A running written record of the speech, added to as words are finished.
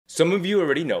Some of you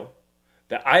already know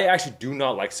that I actually do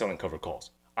not like selling covered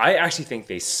calls. I actually think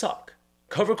they suck.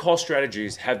 Covered call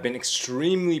strategies have been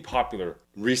extremely popular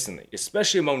recently,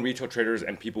 especially among retail traders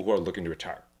and people who are looking to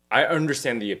retire. I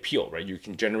understand the appeal, right? You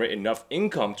can generate enough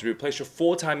income to replace your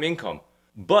full-time income,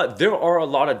 but there are a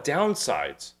lot of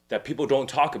downsides that people don't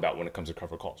talk about when it comes to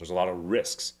covered calls. There's a lot of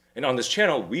risks. And on this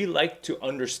channel, we like to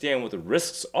understand what the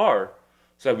risks are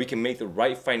so that we can make the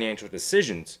right financial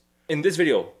decisions. In this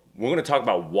video, we're going to talk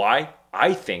about why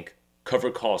I think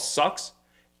covered call sucks,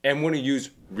 and we're going to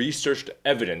use researched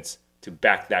evidence to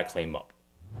back that claim up.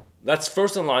 Let's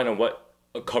first align on what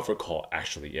a covered call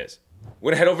actually is.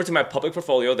 We're going to head over to my public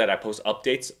portfolio that I post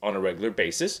updates on a regular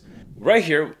basis. Right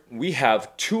here, we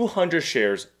have 200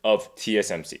 shares of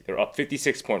TSMC. They're up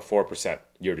 56.4%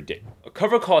 year to date. A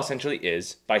covered call essentially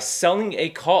is by selling a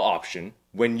call option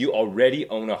when you already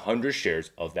own 100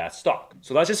 shares of that stock.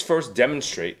 So let's just first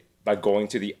demonstrate by going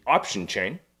to the option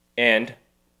chain and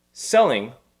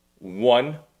selling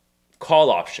one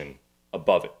call option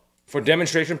above it. For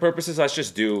demonstration purposes, let's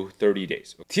just do 30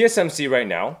 days. TSMC right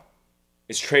now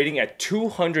is trading at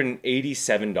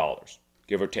 $287,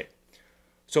 give or take.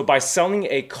 So by selling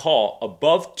a call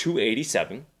above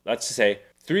 $287, let's say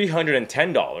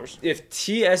 $310, if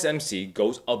TSMC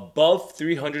goes above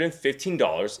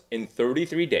 $315 in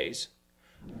 33 days,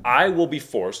 I will be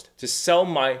forced to sell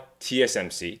my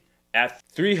TSMC at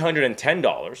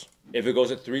 $310. If it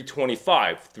goes at $325,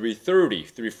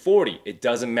 $330, $340, it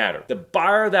doesn't matter. The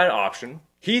buyer of that option,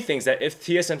 he thinks that if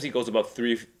TSMC goes above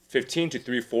 $315 to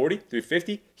 $340,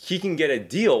 $350, he can get a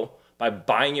deal by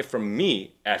buying it from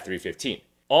me at $315.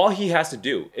 All he has to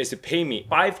do is to pay me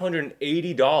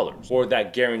 $580 for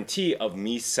that guarantee of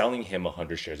me selling him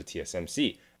 100 shares of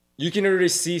TSMC. You can already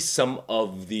see some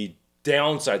of the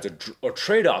downsides or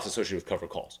trade-offs associated with covered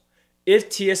calls. If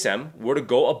TSM were to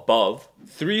go above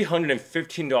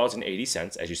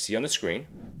 $315.80, as you see on the screen,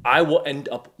 I will end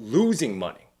up losing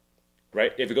money,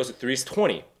 right? If it goes to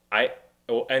 $320, I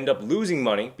will end up losing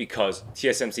money because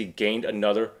TSMC gained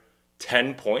another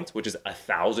 10 points, which is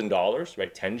 $1,000,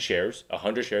 right? 10 shares,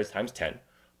 100 shares times 10,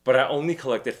 but I only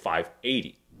collected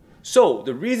 $580. So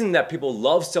the reason that people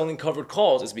love selling covered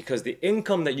calls is because the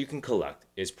income that you can collect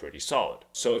is pretty solid.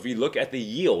 So if you look at the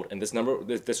yield, and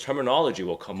this terminology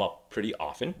will come up pretty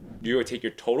often, you would take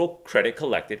your total credit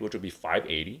collected, which would be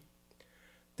 $580,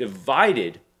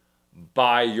 divided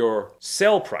by your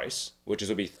sale price, which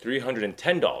will be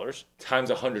 $310,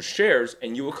 times 100 shares,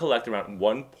 and you will collect around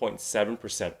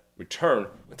 1.7% return.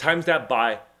 Times that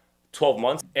by 12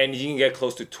 months, and you can get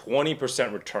close to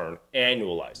 20% return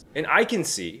annualized. And I can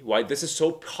see why this is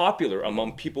so popular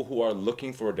among people who are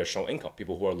looking for additional income,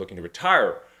 people who are looking to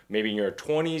retire, maybe in your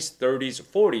 20s, 30s,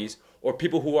 40s, or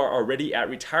people who are already at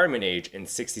retirement age in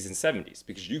 60s and 70s,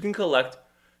 because you can collect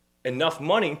enough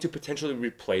money to potentially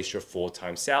replace your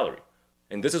full-time salary.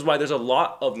 And this is why there's a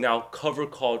lot of now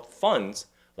covered call funds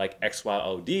like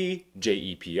XYLD,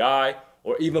 JEPI,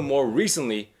 or even more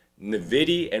recently,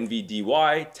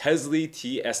 NVDY, Tesla,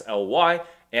 TSLY,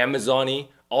 Amazon,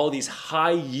 all these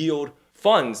high yield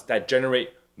funds that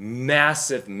generate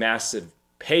massive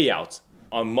payouts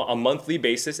on a monthly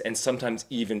basis and sometimes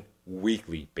even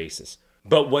weekly basis.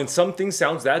 But when something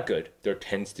sounds that good, there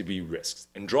tends to be risks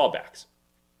and drawbacks.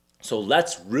 So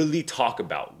let's really talk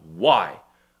about why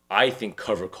I think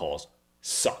covered calls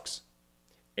sucks.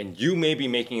 And you may be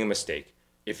making a mistake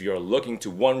if you're looking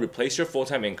to, one, replace your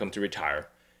full-time income to retire,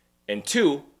 and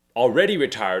two, already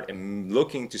retired and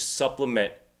looking to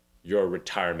supplement your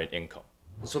retirement income.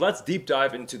 So let's deep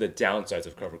dive into the downsides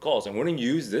of covered calls. And we're going to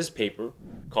use this paper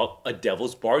called A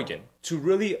Devil's Bargain to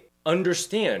really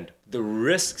understand the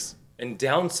risks and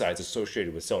downsides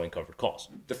associated with selling covered calls.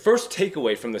 The first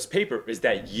takeaway from this paper is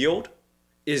that yield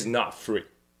is not free.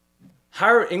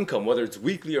 Higher income, whether it's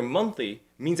weekly or monthly,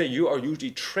 means that you are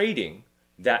usually trading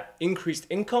that increased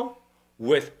income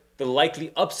with the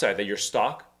likely upside that your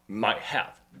stock might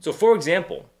have. So for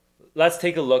example, let's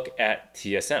take a look at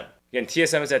TSM. Again,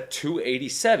 TSM is at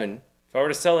 287. If I were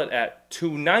to sell it at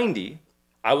 290,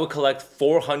 I would collect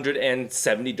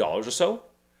 $470 or so.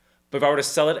 But if I were to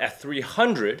sell it at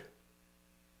 300,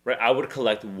 right, I would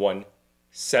collect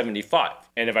 $175.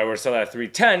 And if I were to sell it at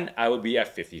 310, I would be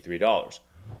at $53.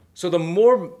 So the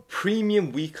more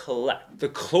premium we collect, the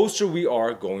closer we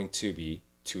are going to be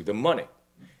to the money.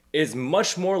 It is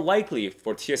much more likely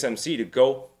for TSMC to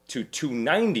go to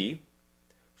 290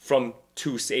 from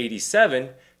 287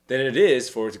 than it is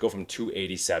for it to go from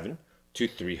 287 to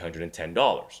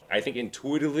 $310. I think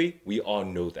intuitively we all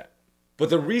know that. But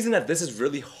the reason that this is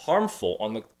really harmful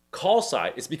on the call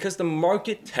side is because the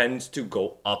market tends to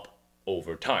go up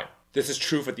over time. This is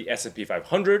true for the S&P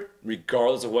 500,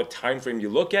 regardless of what time frame you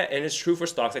look at, and it's true for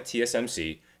stocks like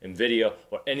TSMC, NVIDIA,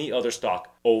 or any other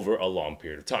stock over a long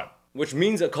period of time. Which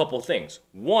means a couple things.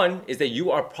 One is that you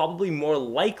are probably more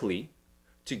likely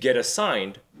to get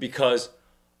assigned because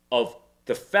of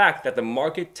the fact that the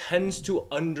market tends to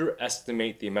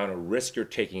underestimate the amount of risk you're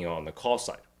taking on the call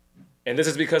side. And this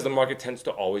is because the market tends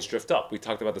to always drift up. We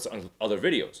talked about this on other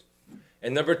videos.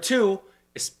 And number two,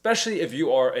 especially if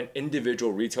you are an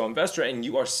individual retail investor and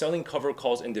you are selling covered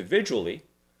calls individually,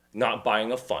 not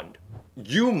buying a fund,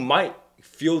 you might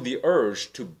feel the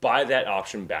urge to buy that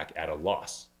option back at a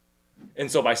loss.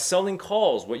 And so by selling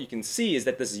calls, what you can see is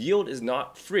that this yield is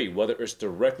not free, whether it's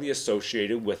directly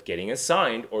associated with getting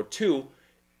assigned or two,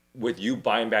 with you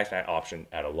buying back that option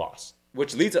at a loss.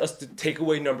 Which leads us to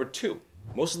takeaway number two.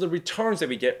 Most of the returns that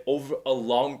we get over a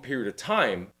long period of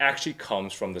time actually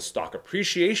comes from the stock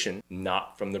appreciation,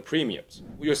 not from the premiums.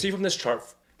 You'll see from this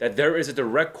chart that there is a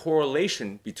direct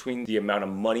correlation between the amount of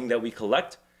money that we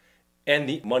collect and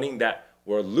the money that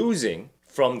we're losing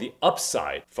from the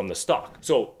upside from the stock.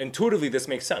 So intuitively, this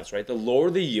makes sense, right? The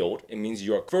lower the yield, it means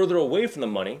you're further away from the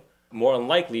money, more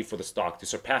unlikely for the stock to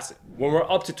surpass it. When we're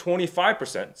up to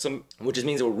 25%, which just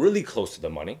means we're really close to the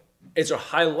money, it's a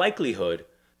high likelihood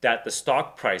that the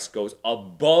stock price goes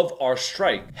above our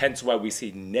strike, hence why we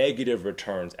see negative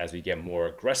returns as we get more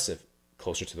aggressive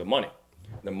closer to the money.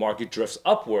 The market drifts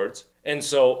upwards, and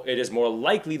so it is more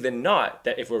likely than not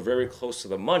that if we're very close to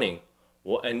the money,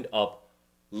 we'll end up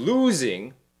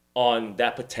losing on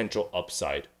that potential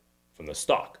upside from the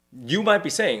stock. You might be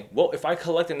saying, well, if I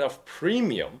collect enough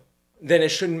premium, then it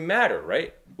shouldn't matter,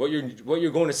 right? What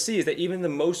you're going to see is that even the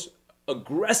most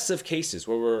aggressive cases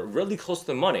where we're really close to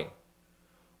the money,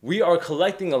 we are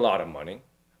collecting a lot of money,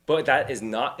 but that is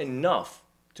not enough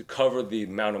to cover the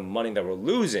amount of money that we're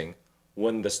losing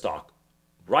when the stock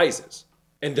rises.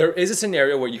 And there is a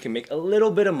scenario where you can make a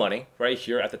little bit of money right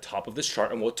here at the top of this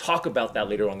chart, and we'll talk about that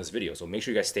later on in this video, so make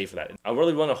sure you guys stay for that. I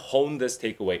really want to hone this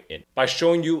takeaway in by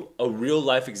showing you a real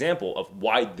life example of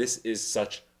why this is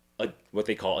such what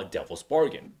they call a devil's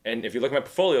bargain. And if you look at my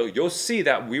portfolio, you'll see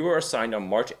that we were assigned on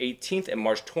March 18th and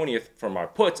March 20th from our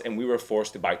puts, and we were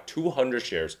forced to buy 200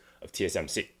 shares of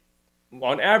TSMC.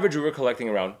 On average, we were collecting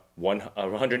around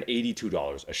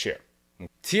 $182 a share.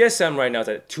 TSM right now is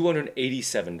at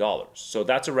 $287, so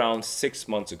that's around 6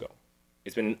 months ago.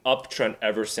 It's been an uptrend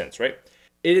ever since, right?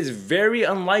 It is very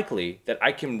unlikely that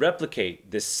I can replicate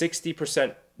this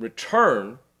 60%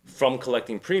 return from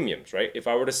collecting premiums, right? If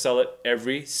I were to sell it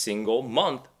every single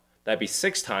month, that'd be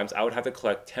 6 times. I would have to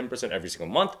collect 10% every single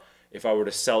month. If I were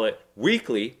to sell it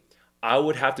weekly, I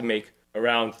would have to make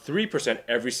around 3%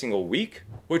 every single week,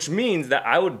 which means that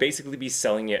I would basically be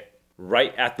selling it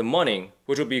right at the money,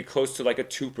 which would be close to like a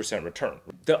 2% return.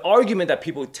 The argument that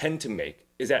people tend to make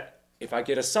is that if I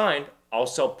get assigned, I'll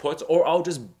sell puts or I'll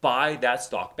just buy that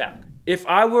stock back. If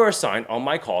I were assigned on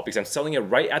my call, because I'm selling it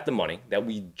right at the money that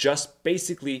we just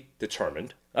basically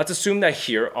determined, let's assume that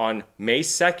here on May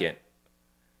 2nd,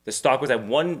 the stock was at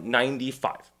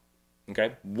 195,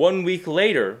 okay? 1 week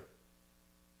later,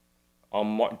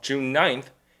 on June 9th,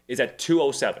 is at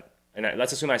 207. And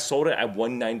let's assume I sold it at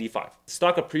 195. The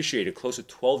stock appreciated close to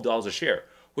 $12 a share,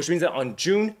 which means that on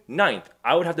June 9th,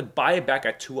 I would have to buy it back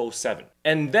at 207.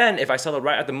 And then if I sell it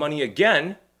right at the money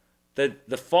again,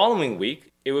 the following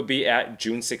week, it would be at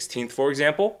June 16th, for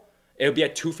example, it would be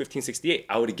at 215.68.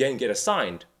 I would again get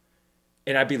assigned,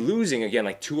 and I'd be losing again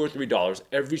like $2 or $3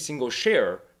 every single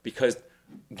share because,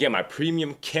 again, my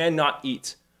premium cannot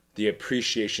eat the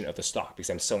appreciation of the stock because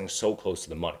I'm selling so close to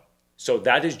the money. So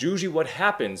that is usually what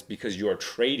happens because you are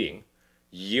trading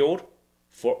yield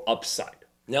for upside.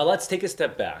 Now let's take a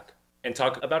step back and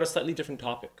talk about a slightly different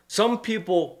topic. Some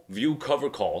people view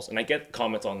cover calls, and I get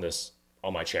comments on this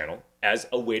on my channel, as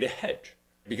a way to hedge.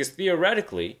 Because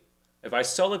theoretically, if I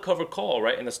sell a cover call,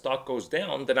 right, and the stock goes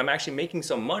down, then I'm actually making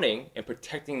some money and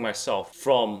protecting myself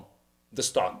from the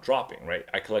stock dropping, right?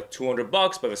 I collect $200,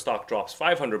 but the stock drops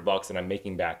 $500 and I'm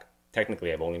making back,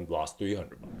 technically I've only lost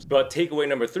 $300. But takeaway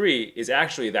number 3 is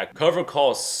actually that cover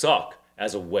calls suck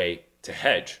as a way to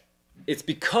hedge. It's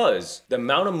because the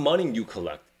amount of money you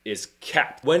collect is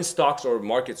capped. When stocks or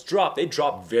markets drop, they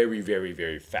drop very, very,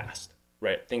 very fast,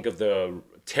 right? Think of the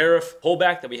tariff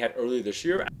pullback that we had earlier this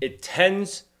year. It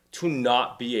tends to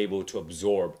not be able to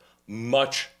absorb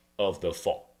much of the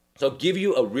fall. So I'll give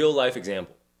you a real life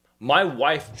example. My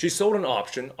wife, she sold an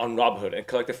option on Robinhood and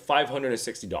collected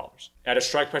 $560 at a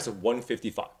strike price of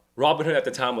 $155. Robinhood at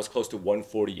the time was close to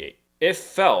 $148. It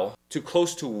fell to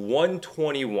close to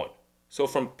 $121. So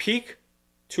from peak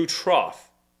to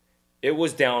trough, it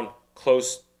was down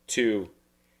close to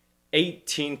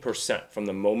 18% from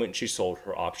the moment she sold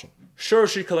her option. Sure,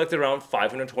 she collected around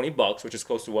 $520, which is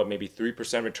close to what, maybe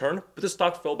 3% return, but the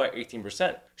stock fell by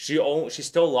 18%. She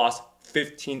still lost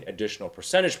 15 additional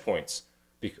percentage points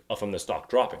from the stock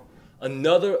dropping.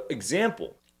 Another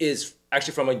example is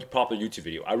actually from a popular YouTube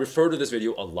video. I refer to this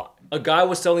video a lot. A guy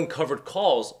was selling covered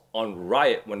calls on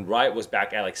Riot when Riot was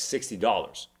back at like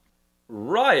 $60.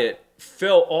 Riot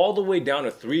fell all the way down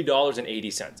to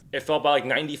 $3.80. It fell by like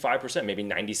 95%, maybe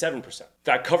 97%.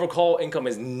 That cover call income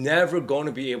is never going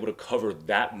to be able to cover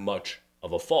that much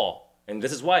of a fall. And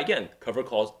this is why, again, cover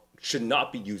calls should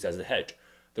not be used as a hedge.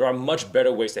 There are much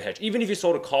better ways to hedge. Even if you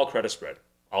sold a call credit spread,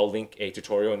 I'll link a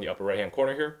tutorial in the upper right-hand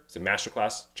corner here. It's a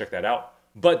masterclass, check that out.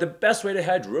 But the best way to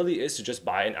hedge really is to just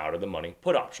buy an out-of-the-money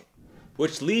put option.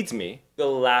 Which leads me to the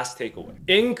last takeaway.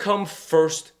 Income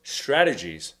first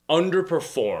strategies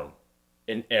underperform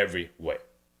in every way.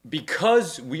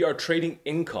 Because we are trading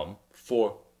income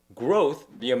for growth,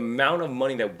 the amount of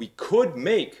money that we could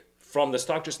make from the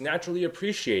stock just naturally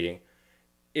appreciating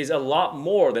is a lot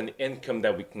more than the income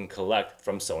that we can collect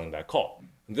from selling that call.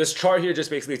 This chart here just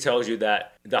basically tells you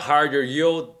that the higher your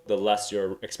yield, the less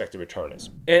your expected return is.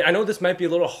 And I know this might be a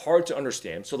little hard to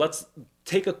understand, so let's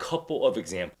take a couple of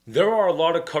examples. There are a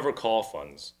lot of covered call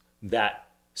funds that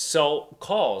sell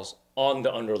calls on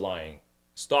the underlying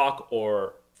stock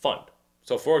or fund.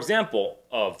 So for example,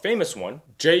 a famous one,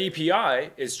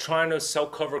 JEPI is trying to sell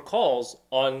covered calls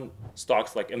on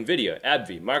stocks like NVIDIA,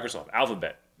 AbbVie, Microsoft,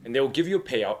 Alphabet, and they will give you a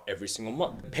payout every single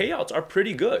month. Payouts are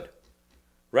pretty good.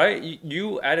 Right?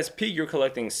 You at its peak, you're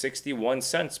collecting 61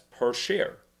 cents per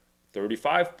share,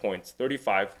 35 points,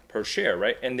 35 per share,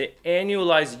 right? And the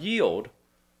annualized yield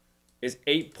is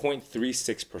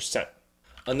 8.36%.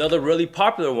 Another really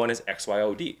popular one is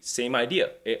XYOD. Same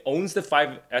idea. It owns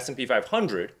the S&P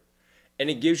 500 and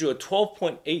it gives you a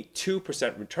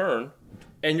 12.82% return.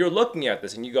 And you're looking at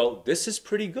this and you go, this is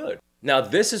pretty good. Now,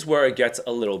 this is where it gets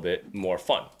a little bit more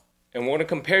fun. And we're going to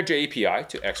compare JEPI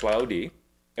to XYOD.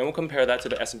 And we'll compare that to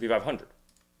the S&P 500.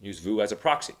 Use VU as a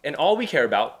proxy. And all we care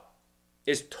about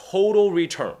is total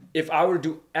return. If I were to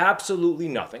do absolutely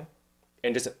nothing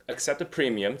and just accept the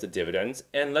premiums, the dividends,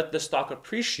 and let the stock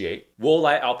appreciate, will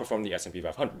I outperform the S&P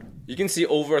 500? You can see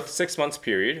over a 6 months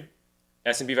period,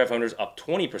 S&P 500 is up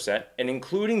 20%, and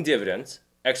including dividends,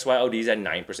 XYOD is at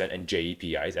 9% and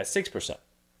JEPI is at 6%.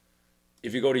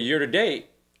 If you go to year to date,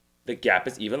 the gap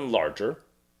is even larger.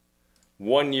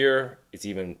 1 year, it's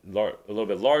even a little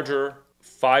bit larger.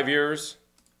 5 years,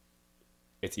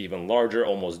 it's even larger,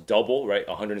 almost double, right?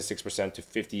 106% to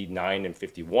 59 and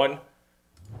 51.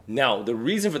 Now, the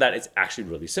reason for that is actually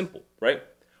really simple, right?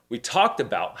 We talked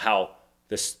about how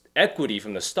this equity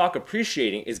from the stock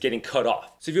appreciating is getting cut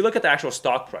off. So if you look at the actual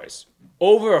stock price,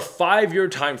 over a 5-year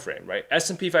time frame, right?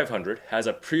 S&P 500 has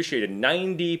appreciated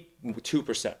 92%.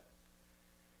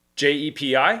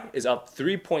 JEPI is up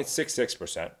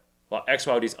 3.66%. While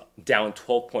XYOD is down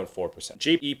 12.4%.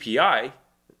 JEPI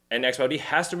and XYOD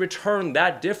has to return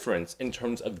that difference in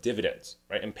terms of dividends,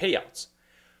 right, and payouts.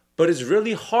 But it's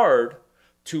really hard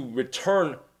to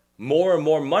return more and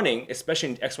more money,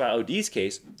 especially in XYOD's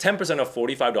case. 10% of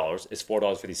 $45 is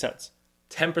 $4.50.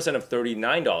 10% of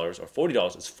 $39 or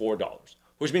 $40 is $4,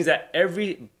 which means that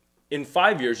in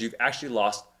 5 years, you've actually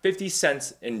lost 50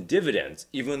 cents in dividends,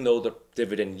 even though the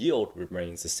dividend yield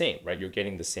remains the same, right? You're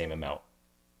getting the same amount,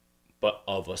 but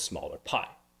of a smaller pie.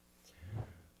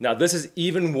 Now, this is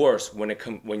even worse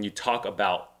when you talk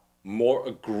about more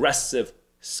aggressive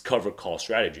covered call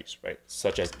strategies, right?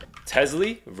 Such as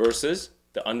Tesla versus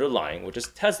the underlying, which is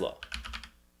Tesla.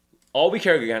 All we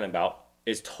care again about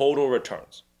is total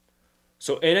returns.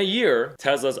 So in a year,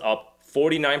 Tesla's up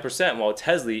 49%, while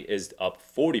Tesla is up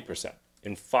 40%.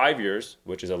 In 5 years,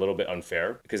 which is a little bit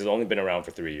unfair because it's only been around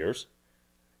for 3 years,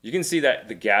 you can see that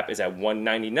the gap is at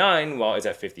 199 while it's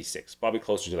at 56, probably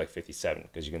closer to like 57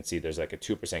 because you can see there's like a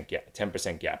 2% gap,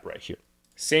 10% gap right here.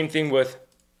 Same thing with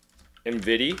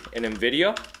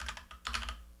NVIDIA.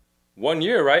 1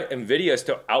 year, right? NVIDIA is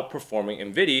still outperforming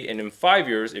NVIDIA, and in 5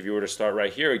 years, if you were to start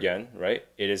right here again, right,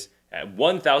 it is at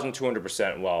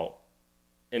 1,200% while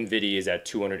NVIDIA is at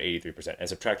 283% and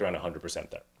subtract around 100%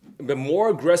 there. The more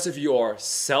aggressive you are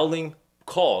selling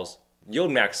calls,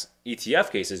 yield max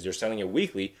ETF cases, you're selling it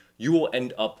weekly, you will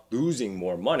end up losing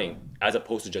more money as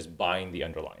opposed to just buying the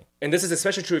underlying. And this is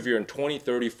especially true if you're in 20,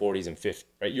 30, 40s, and 50,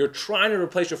 right? You're trying to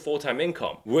replace your full-time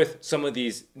income with some of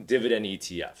these dividend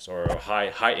ETFs or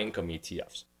high income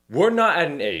ETFs. We're not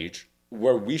at an age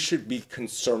where we should be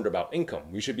concerned about income.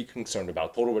 We should be concerned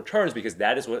about total returns because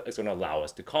that is what is going to allow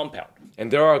us to compound. And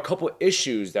there are a couple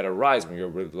issues that arise when you're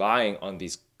relying on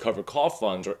these covered call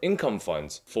funds or income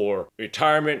funds for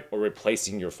retirement or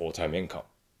replacing your full-time income.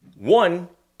 One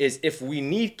is if we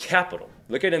need capital.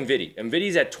 Look at NVIDIA.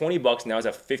 NVIDIA's at 20 bucks, now it's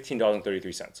at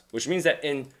 $15.33, which means that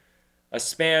in a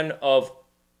span of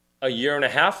a year and a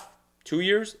half, 2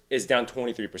 years, is down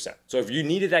 23%. So if you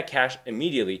needed that cash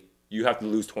immediately, you have to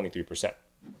lose 23%.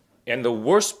 And the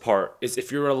worst part is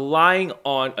if you're relying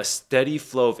on a steady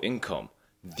flow of income,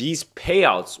 these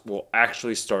payouts will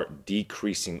actually start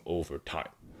decreasing over time.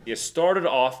 It started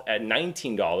off at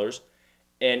 $19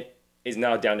 and is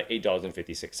now down to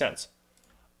 $8.56.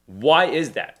 Why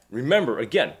is that? Remember,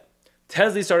 again,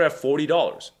 Tesla started at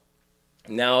 $40.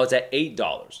 Now it's at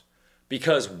 $8.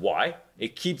 Because why?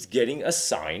 It keeps getting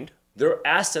assigned. Their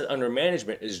asset under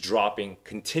management is dropping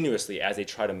continuously as they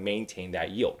try to maintain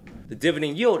that yield. The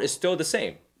dividend yield is still the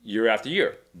same year after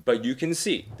year, but you can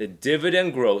see the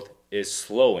dividend growth is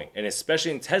slowing, and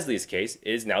especially in Tesla's case,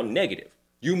 it is now negative.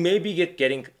 You may be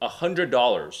getting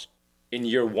 $100 in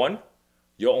year one,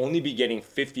 you'll only be getting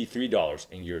 $53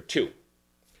 in year two.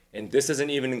 And this doesn't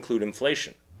even include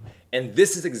inflation. And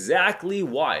this is exactly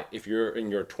why, if you're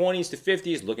in your 20s to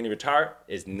 50s looking to retire,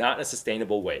 is not a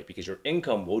sustainable way because your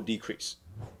income will decrease.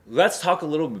 Let's talk a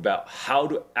little bit about how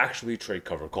to actually trade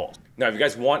covered calls. Now, if you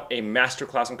guys want a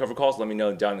masterclass on covered calls, let me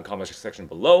know down in the comment section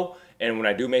below. And when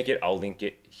I do make it, I'll link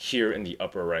it here in the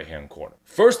upper right-hand corner.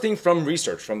 First thing from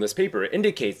research from this paper, it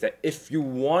indicates that if you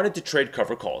wanted to trade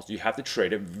covered calls, you have to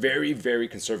trade it very, very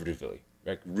conservatively,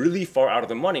 like really far out of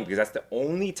the money, because that's the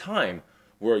only time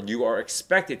where you are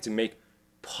expected to make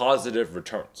positive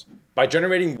returns. By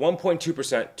generating 1.2% to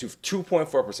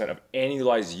 2.4% of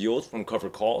annualized yield from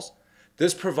covered calls,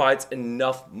 this provides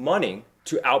enough money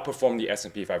to outperform the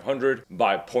S&P 500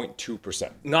 by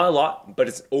 0.2%. Not a lot, but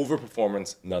it's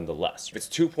overperformance nonetheless. If it's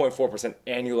 2.4%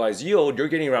 annualized yield, you're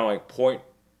getting around like 0.1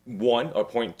 or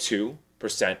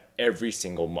 0.2% every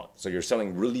single month. So you're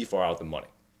selling really far out the money.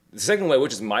 The second way,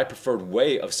 which is my preferred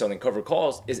way of selling covered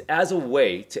calls, is as a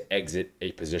way to exit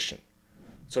a position.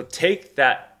 So take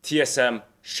that TSM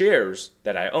shares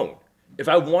that I own. If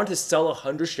I want to sell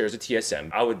 100 shares of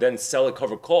TSM, I would then sell a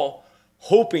covered call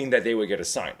hoping that they would get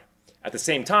assigned. At the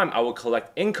same time, I will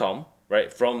collect income,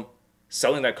 right, from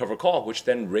selling that covered call, which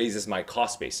then raises my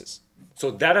cost basis. So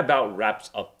that about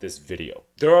wraps up this video.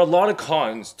 There are a lot of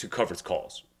cons to covered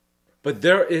calls, but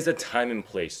there is a time and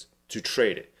place to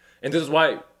trade it. And this is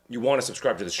why you want to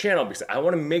subscribe to this channel, because I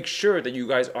want to make sure that you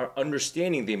guys are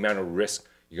understanding the amount of risk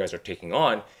you guys are taking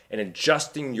on and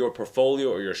adjusting your portfolio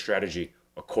or your strategy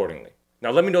accordingly. Now,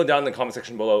 let me know down in the comment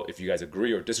section below if you guys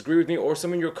agree or disagree with me, or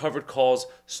some of your covered calls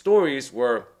stories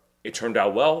where it turned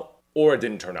out well or it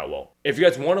didn't turn out well. If you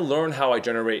guys want to learn how I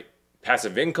generate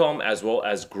passive income as well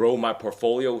as grow my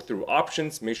portfolio through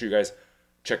options, make sure you guys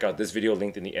check out this video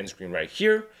linked in the end screen right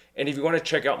here. And if you want to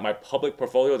check out my public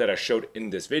portfolio that I showed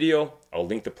in this video, I'll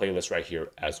link the playlist right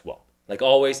here as well. Like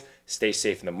always, stay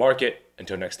safe in the market.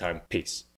 Until next time, peace.